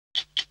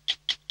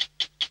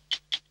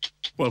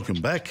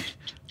Welcome back.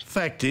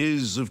 Fact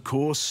is, of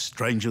course,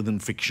 stranger than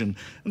fiction,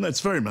 and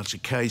that's very much the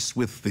case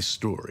with this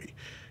story.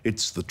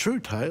 It's the true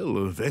tale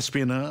of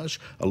espionage,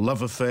 a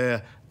love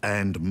affair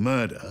and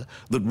murder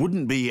that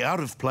wouldn't be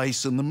out of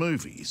place in the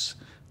movies.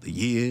 The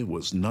year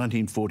was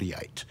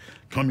 1948.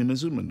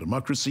 Communism and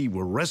democracy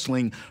were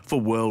wrestling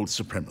for world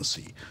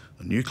supremacy.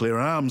 The nuclear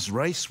arms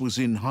race was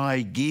in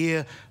high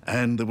gear,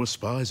 and there were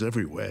spies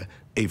everywhere,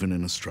 even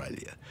in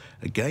Australia.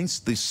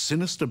 Against this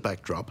sinister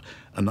backdrop,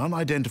 an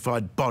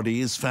unidentified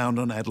body is found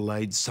on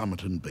Adelaide's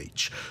Somerton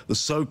beach, the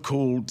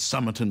so-called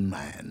Somerton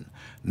Man.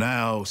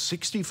 Now,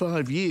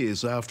 65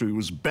 years after he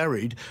was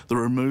buried, there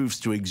are moves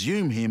to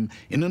exhume him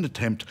in an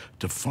attempt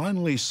to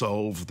finally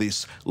solve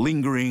this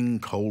lingering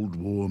Cold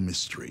War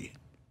mystery.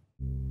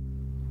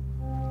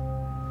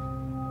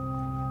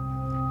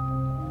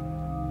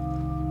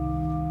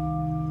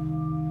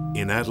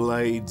 In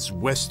Adelaide's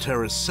West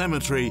Terrace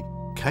Cemetery,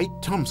 Kate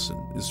Thompson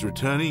is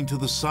returning to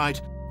the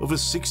site of a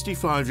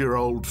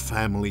 65-year-old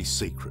family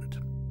secret.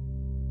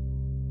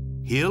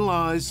 Here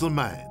lies the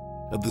man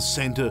at the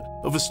centre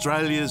of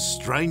Australia's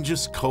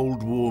strangest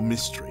Cold War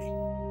mystery.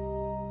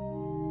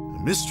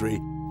 A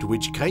mystery to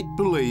which Kate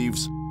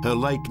believes her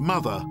late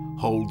mother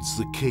holds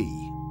the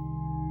key.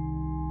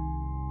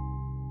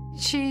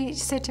 She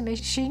said to me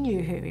she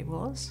knew who he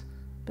was,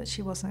 but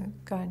she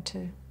wasn't going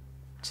to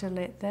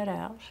let that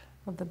out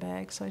of the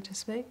bag, so to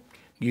speak.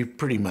 You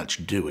pretty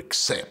much do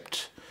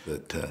accept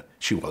that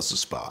she was a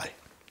spy.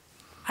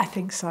 I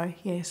think so,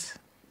 yes.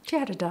 She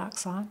had a dark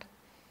side,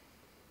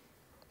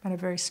 and a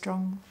very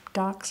strong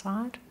dark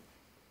side.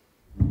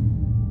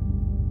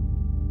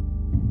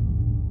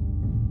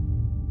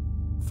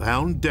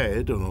 Found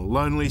dead on a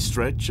lonely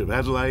stretch of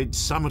Adelaide's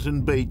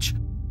Somerton beach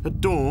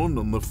at dawn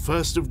on the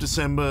 1st of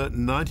December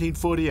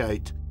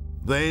 1948,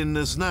 then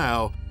as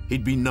now,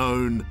 he'd be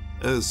known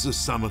as the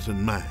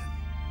Somerton Man.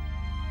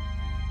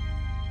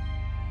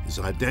 His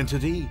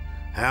identity,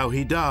 how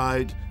he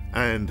died,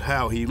 and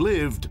how he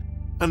lived,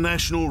 a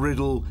national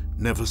riddle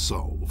never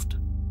solved.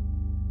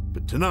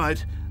 But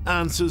tonight,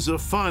 answers are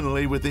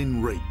finally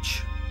within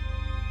reach.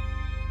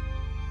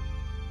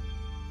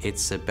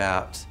 It's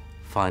about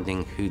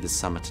finding who the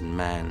Somerton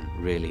Man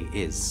really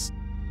is.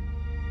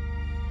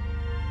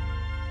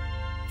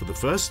 For the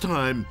first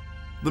time,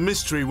 the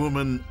mystery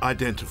woman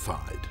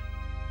identified.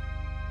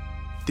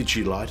 Did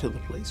she lie to the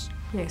police?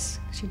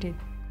 Yes, she did.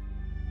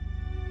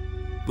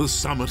 The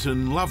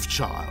Somerton love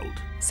child.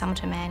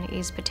 Somerton Man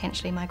is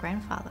potentially my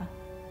grandfather.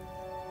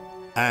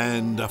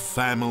 And a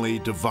family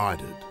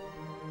divided.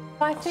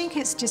 I think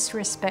it's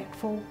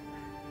disrespectful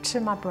to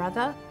my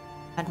brother.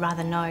 I'd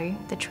rather know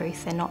the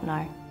truth than not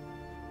know.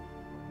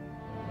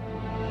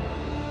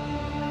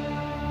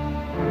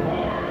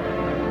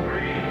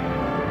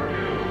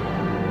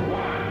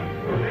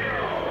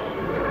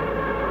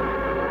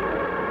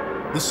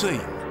 The scene,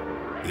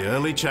 the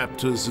early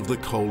chapters of the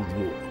Cold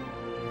War.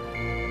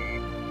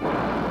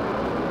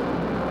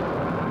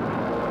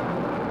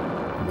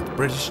 With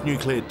British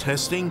nuclear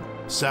testing,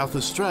 South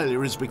Australia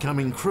is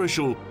becoming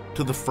crucial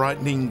to the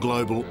frightening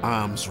global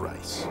arms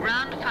race.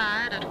 Round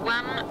fired at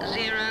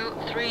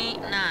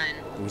 1039.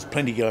 There was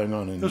plenty going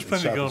on in South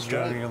Australia. There's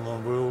plenty going on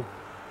in the world.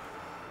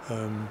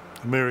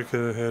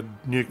 America had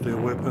nuclear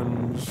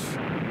weapons.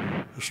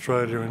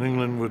 Australia and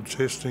England were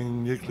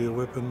testing nuclear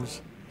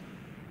weapons.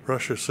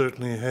 Russia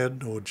certainly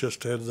had, or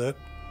just had that.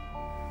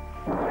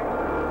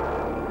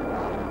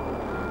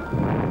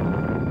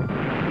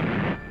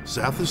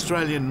 South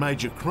Australian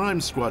Major Crime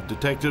Squad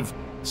detective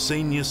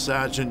Senior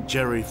Sergeant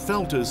Jerry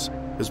Felters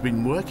has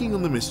been working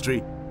on the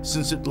mystery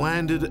since it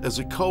landed as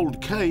a cold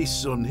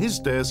case on his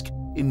desk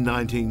in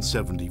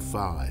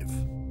 1975.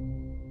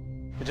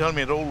 You're telling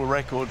me that all the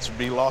records would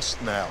be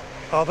lost now?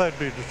 Oh, they'd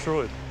be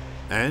destroyed.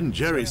 And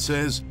Jerry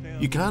says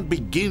you can't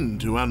begin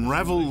to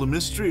unravel the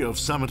mystery of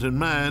Somerton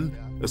Man,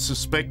 a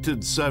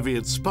suspected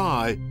Soviet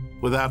spy,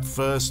 without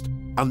first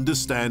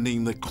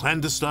understanding the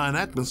clandestine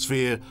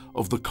atmosphere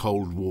of the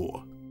Cold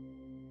War.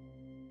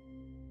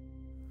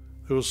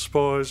 There were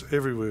spies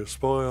everywhere,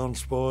 spy on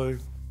spy,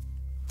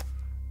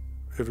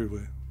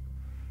 everywhere.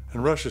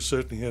 And Russia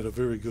certainly had a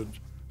very good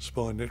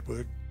spy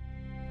network.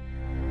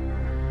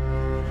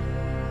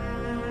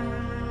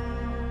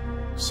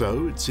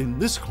 So it's in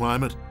this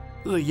climate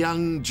that a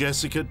young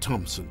Jessica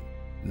Thompson,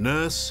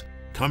 nurse,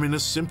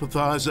 communist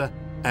sympathiser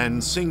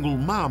and single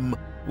mum,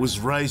 was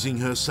raising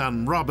her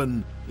son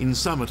Robin in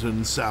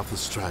Somerton, South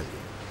Australia.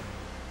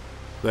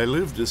 They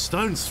lived a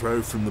stone's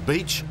throw from the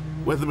beach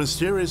where the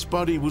mysterious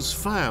body was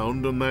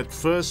found on that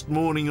first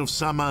morning of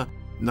summer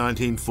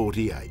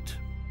 1948.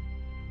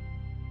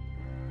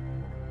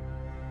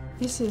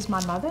 This is my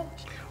mother.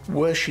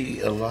 Were she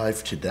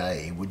alive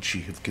today, would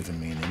she have given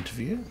me an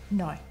interview?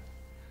 No.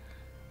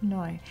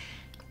 No.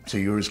 So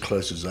you're as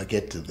close as I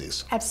get to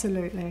this?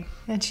 Absolutely.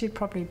 And she'd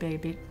probably be a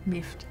bit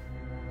miffed.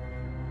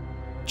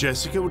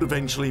 Jessica would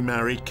eventually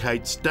marry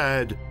Kate's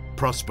dad,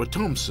 Prosper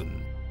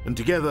Thompson, and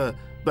together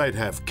they'd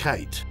have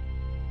Kate.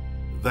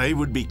 They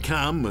would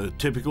become a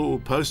typical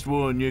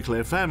post-war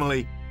nuclear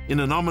family in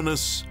an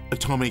ominous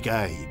atomic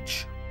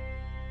age.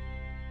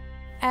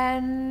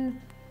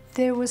 and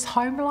there was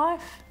home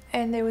life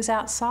and there was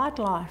outside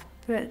life.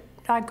 But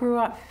I grew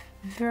up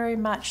very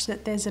much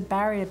that there's a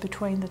barrier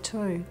between the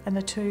two, and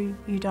the two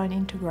you don't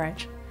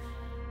integrate.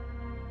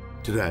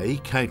 Today,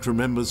 Kate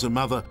remembers a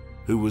mother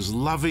who was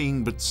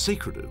loving but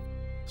secretive.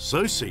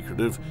 So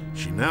secretive,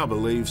 she now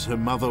believes her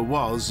mother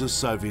was a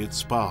Soviet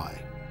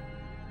spy.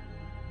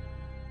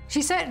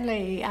 She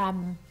certainly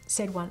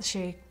said once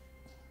she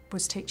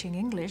was teaching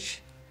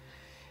English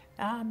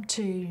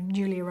to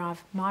newly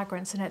arrived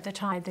migrants, and at the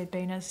time there'd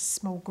been a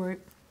small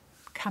group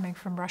coming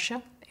from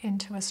Russia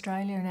into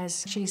Australia, and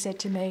as she said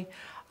to me,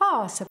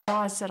 "Oh,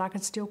 surprised that I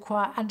could still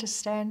quite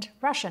understand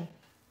Russian."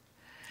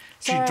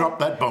 She dropped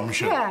that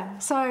bombshell. Yeah,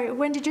 so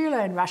when did you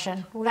learn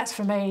Russian? Well, that's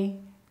for me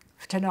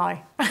to know.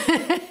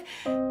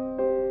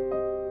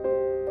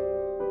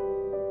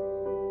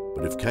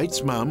 But if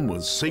Kate's mum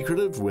was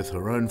secretive with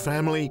her own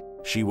family,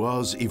 she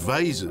was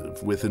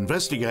evasive with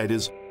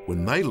investigators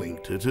when they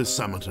linked her to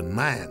Somerton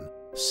Man,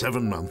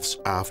 7 months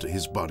after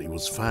his body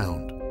was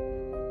found.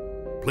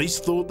 Police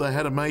thought they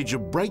had a major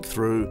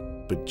breakthrough,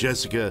 but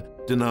Jessica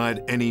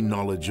denied any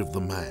knowledge of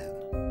the man.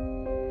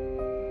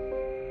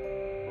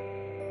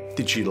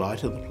 Did she lie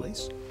to the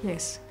police?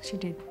 Yes, she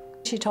did.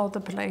 She told the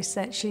police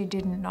that she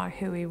didn't know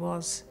who he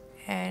was,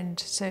 and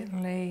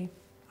certainly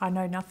I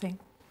know nothing.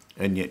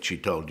 And yet she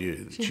told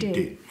you that she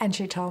did. And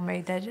she told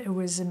me that it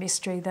was a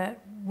mystery that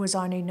was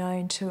only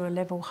known to a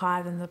level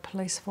higher than the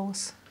police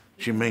force.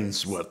 She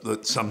means what,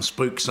 that some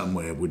spook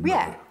somewhere would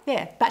know?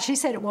 Yeah, but she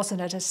said it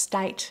wasn't at a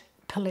state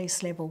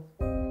police level.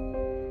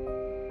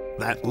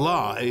 That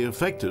lie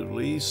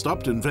effectively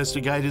stopped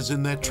investigators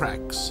in their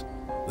tracks.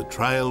 The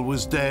trail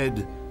was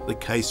dead, the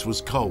case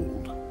was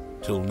cold,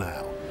 till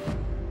now.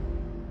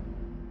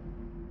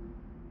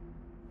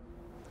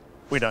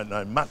 We don't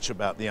know much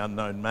about the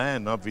unknown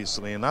man,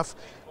 obviously enough,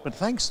 but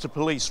thanks to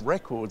police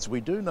records, we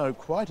do know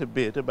quite a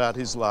bit about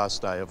his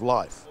last day of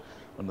life.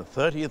 On the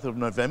 30th of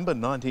November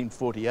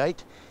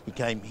 1948, he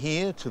came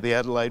here to the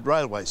Adelaide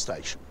railway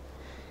station.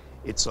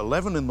 It's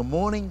 11 in the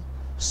morning,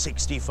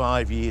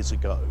 65 years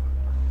ago.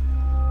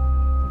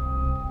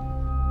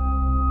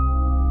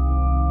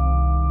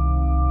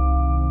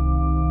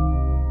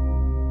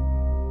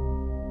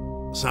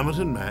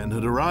 Somerton Man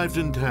had arrived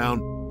in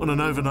town on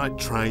an overnight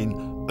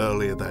train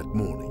earlier that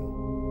morning.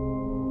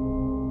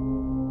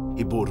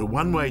 He bought a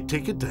one-way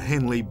ticket to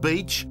Henley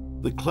Beach,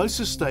 the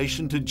closest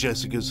station to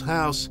Jessica's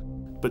house,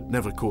 but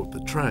never caught the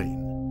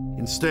train.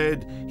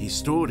 Instead, he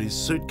stored his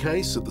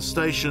suitcase at the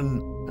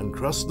station and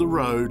crossed the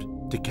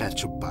road to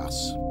catch a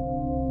bus.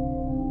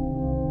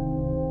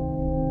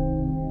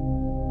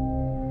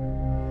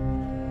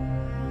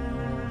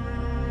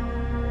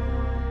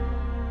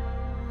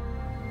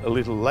 A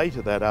little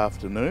later that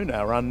afternoon,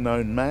 our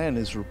unknown man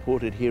is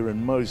reported here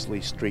in Moseley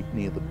Street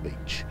near the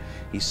beach.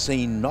 He's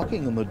seen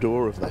knocking on the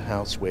door of the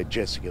house where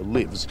Jessica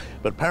lives,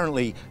 but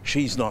apparently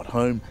she's not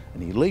home,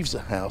 and he leaves the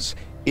house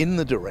in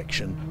the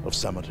direction of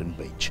Somerton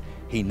Beach.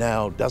 He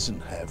now doesn't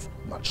have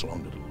much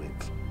longer to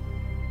live.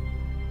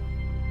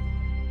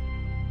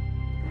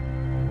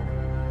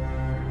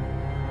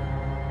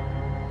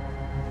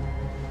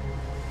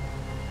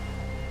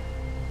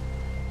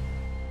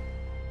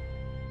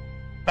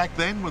 Back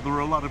then, were there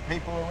a lot of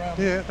people around?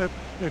 Yeah,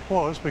 it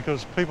was,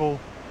 because people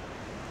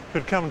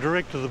could come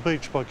direct to the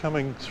beach by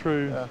coming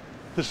through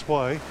this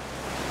way.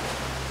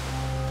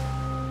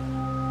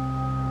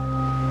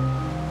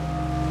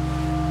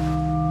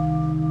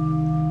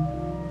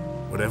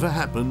 Whatever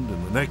happened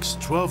in the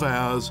next 12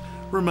 hours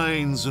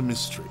remains a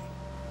mystery.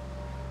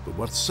 But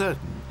what's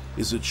certain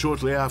is that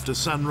shortly after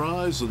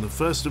sunrise on the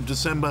 1st of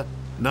December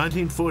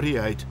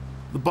 1948,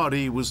 the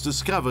body was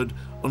discovered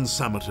on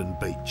Somerton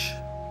Beach.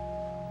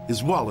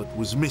 His wallet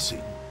was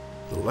missing.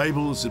 The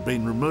labels had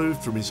been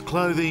removed from his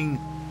clothing.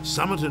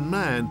 Somerton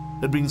Man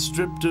had been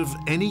stripped of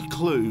any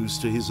clues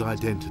to his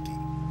identity.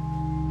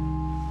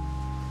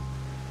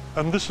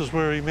 And this is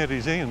where he met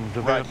his end.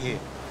 Right here.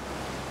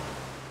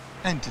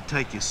 And to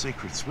take your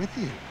secrets with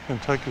you. And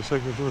take your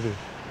secrets with you.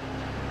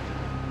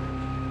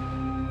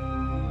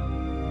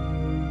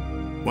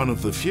 One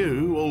of the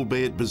few,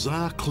 albeit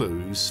bizarre,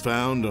 clues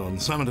found on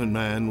Somerton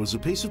Man was a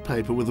piece of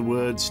paper with the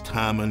words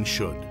Tam and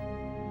Shud.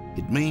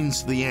 It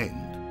means the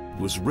end.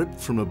 It was ripped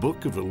from a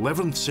book of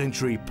 11th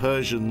century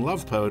Persian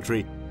love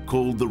poetry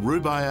called the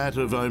Rubaiyat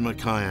of Omar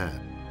Khayyam.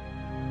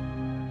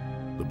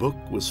 The book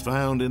was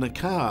found in a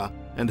car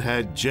and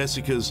had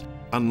Jessica's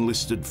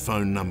unlisted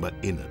phone number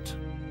in it.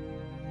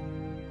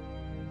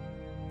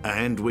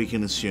 And we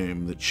can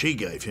assume that she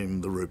gave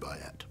him the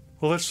Rubaiyat.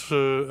 Well, that's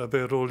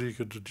about all you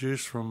could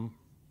deduce from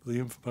the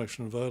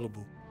information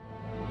available.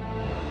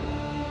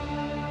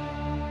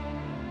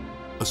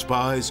 A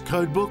spy's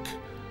codebook,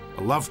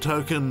 a love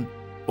token,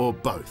 or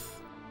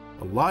both.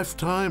 A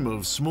lifetime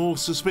of small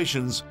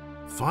suspicions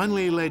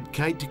finally led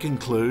Kate to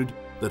conclude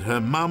that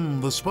her mum,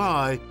 the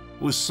spy,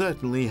 was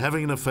certainly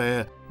having an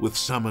affair with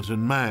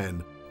Somerton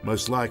Man,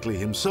 most likely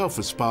himself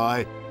a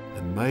spy,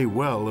 and may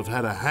well have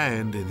had a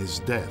hand in his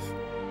death.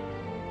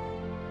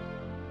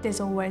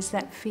 There's always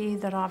that fear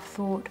that I've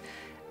thought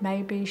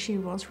maybe she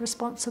was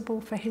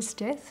responsible for his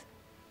death.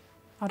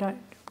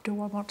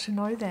 Do I want to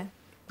know that?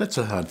 That's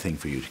a hard thing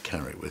for you to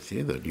carry with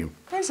you, that you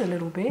There's a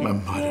little bit.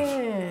 might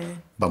have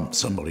bumped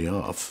somebody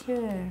off.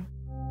 Yeah.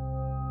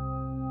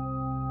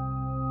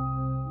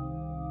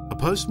 A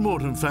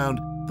post-mortem found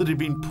that he'd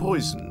been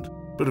poisoned,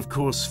 but of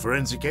course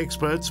forensic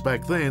experts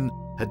back then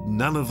had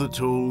none of the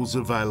tools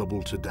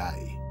available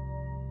today.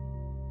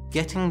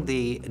 Getting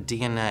the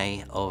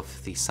DNA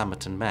of the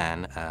Somerton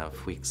Man,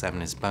 if we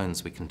examine his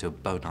bones, we can do a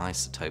bone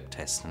isotope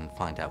test and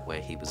find out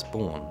where he was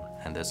born.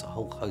 And there's a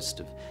whole host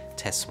of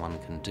tests one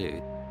can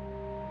do.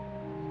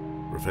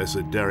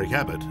 Professor Derek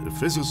Abbott, a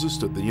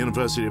physicist at the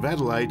University of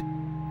Adelaide,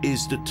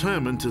 is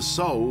determined to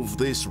solve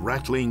this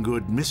rattling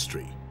good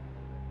mystery.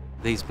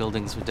 These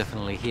buildings were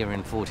definitely here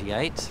in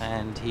 48,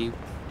 and he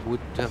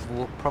would have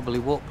probably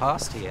walked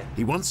past here.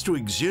 He wants to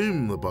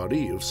exhume the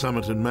body of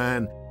Somerton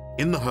Man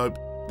in the hope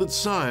that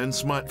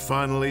science might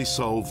finally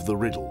solve the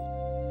riddle.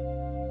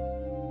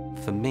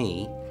 For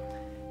me,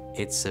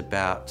 it's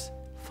about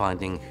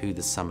finding who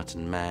the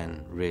Somerton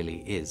Man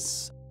really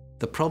is.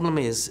 The problem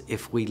is,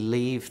 if we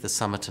leave the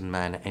Somerton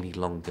Man any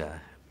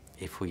longer,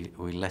 if we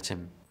let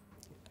him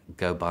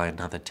go by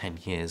another 10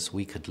 years,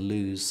 we could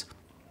lose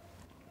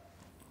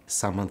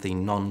some of the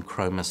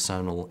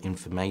non-chromosomal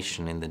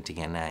information in the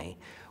DNA,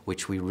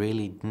 which we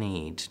really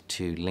need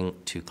to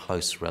link to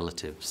close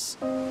relatives.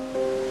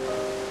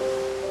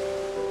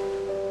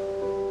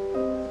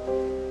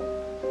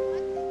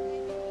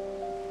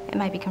 It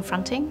may be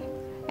confronting,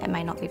 it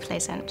may not be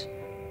pleasant,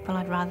 but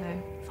I'd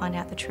rather find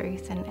out the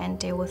truth and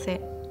deal with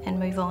it and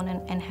move on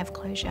and have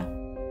closure.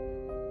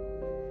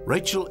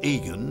 Rachel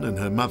Egan and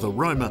her mother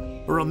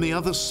Roma are on the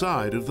other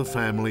side of the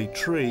family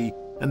tree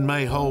and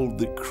may hold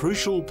the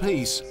crucial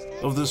piece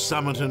of the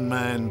Somerton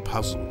Man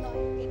puzzle.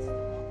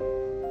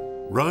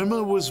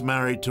 Roma was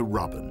married to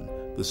Robin,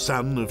 the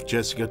son of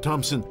Jessica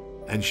Thompson,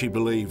 and she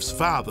believes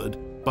fathered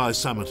by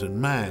Somerton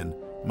Man,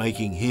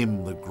 making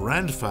him the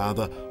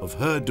grandfather of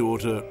her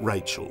daughter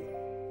Rachel.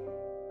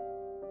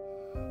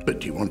 But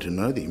do you want to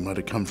know that he might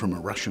have come from a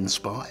Russian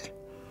spy?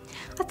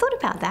 I thought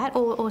about that,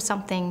 or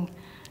something,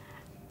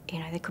 you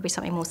know, there could be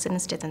something more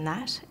sinister than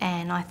that,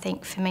 and I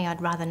think for me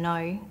I'd rather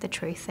know the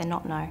truth than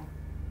not know.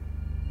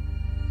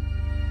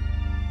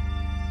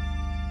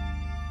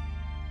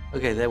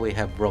 Okay, there we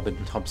have Robin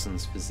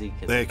Thompson's physique.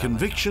 Their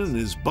conviction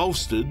is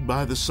bolstered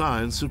by the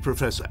science of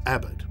Professor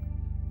Abbott.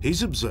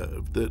 He's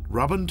observed that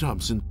Robin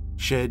Thompson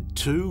shared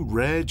two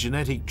rare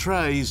genetic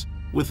traits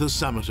with the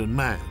Somerton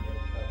Man.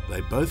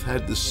 They both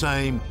had the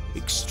same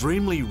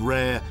extremely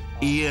rare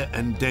ear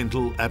and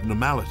dental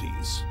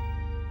abnormalities.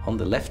 On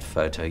the left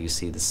photo, you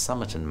see the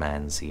Somerton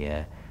Man's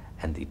ear,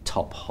 and the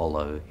top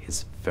hollow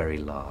is very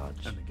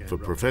large. For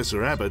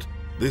Professor Abbott,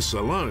 this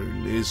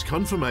alone is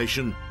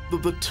confirmation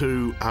that the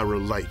two are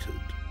related.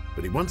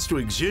 But he wants to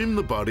exhume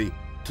the body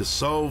to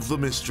solve the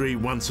mystery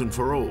once and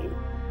for all.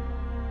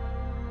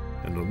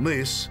 And on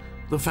this,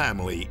 the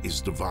family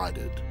is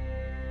divided.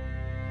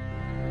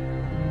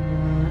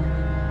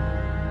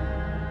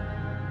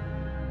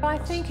 I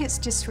think it's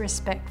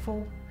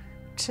disrespectful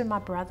to my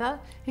brother.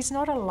 He's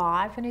not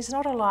alive, and he's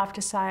not alive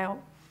to say, oh,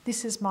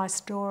 this is my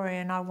story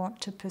and I want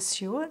to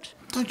pursue it.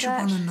 Don't you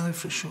want to know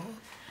for sure?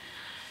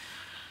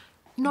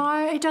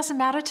 No, it doesn't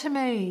matter to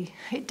me.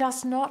 It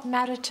does not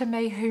matter to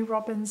me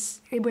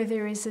whether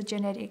there is a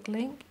genetic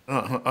link.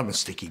 I'm a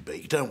sticky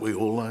beak. Don't we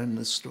all own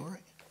this story?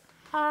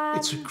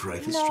 It's a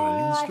great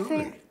Australian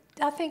story.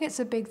 I think it's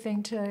a big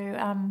thing to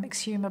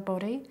exhume a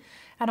body,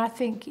 and I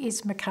think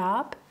it's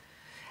macabre,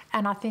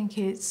 and I think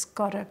it's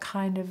got a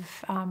kind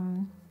of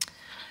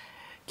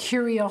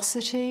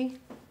curiosity.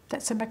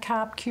 That's a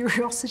macabre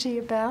curiosity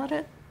about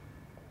it.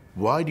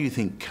 Why do you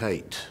think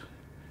Kate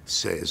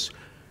says,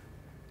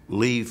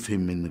 leave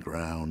him in the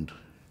ground,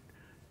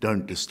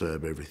 don't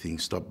disturb everything,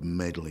 stop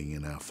meddling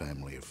in our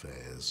family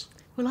affairs?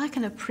 Well, I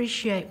can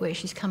appreciate where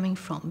she's coming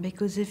from,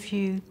 because if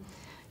you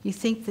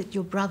think that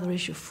your brother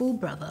is your full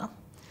brother,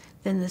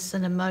 then there's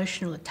an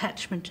emotional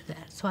attachment to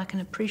that, so I can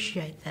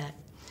appreciate that.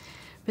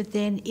 But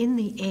then in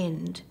the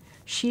end,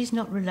 she's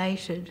not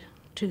related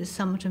to the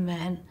Somerton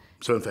Man.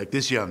 So in fact,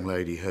 this young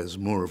lady has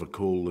more of a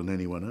call than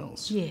anyone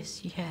else?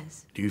 Yes, she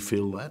has. Do you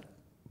feel that?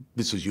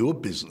 This is your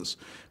business.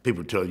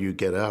 People tell you,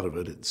 get out of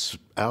it, it's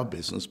our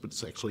business, but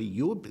it's actually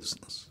your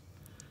business.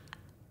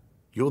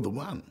 You're the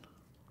one.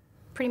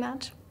 Pretty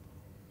much.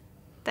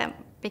 That,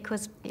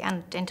 because the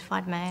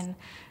unidentified man,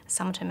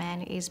 Somerton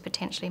Man, is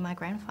potentially my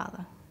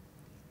grandfather.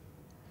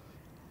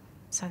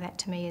 So that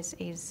to me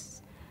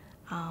is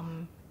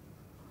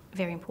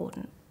very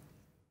important.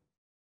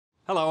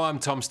 Hello, I'm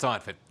Tom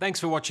Steinfort. Thanks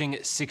for watching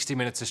 60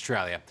 Minutes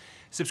Australia.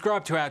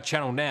 Subscribe to our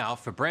channel now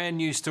for brand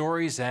new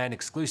stories and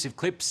exclusive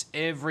clips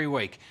every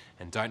week.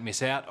 And don't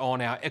miss out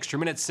on our Extra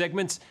Minutes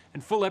segments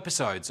and full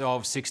episodes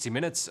of 60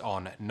 Minutes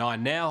on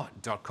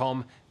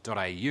 9now.com.au,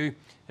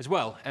 as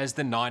well as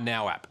the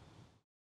 9Now app.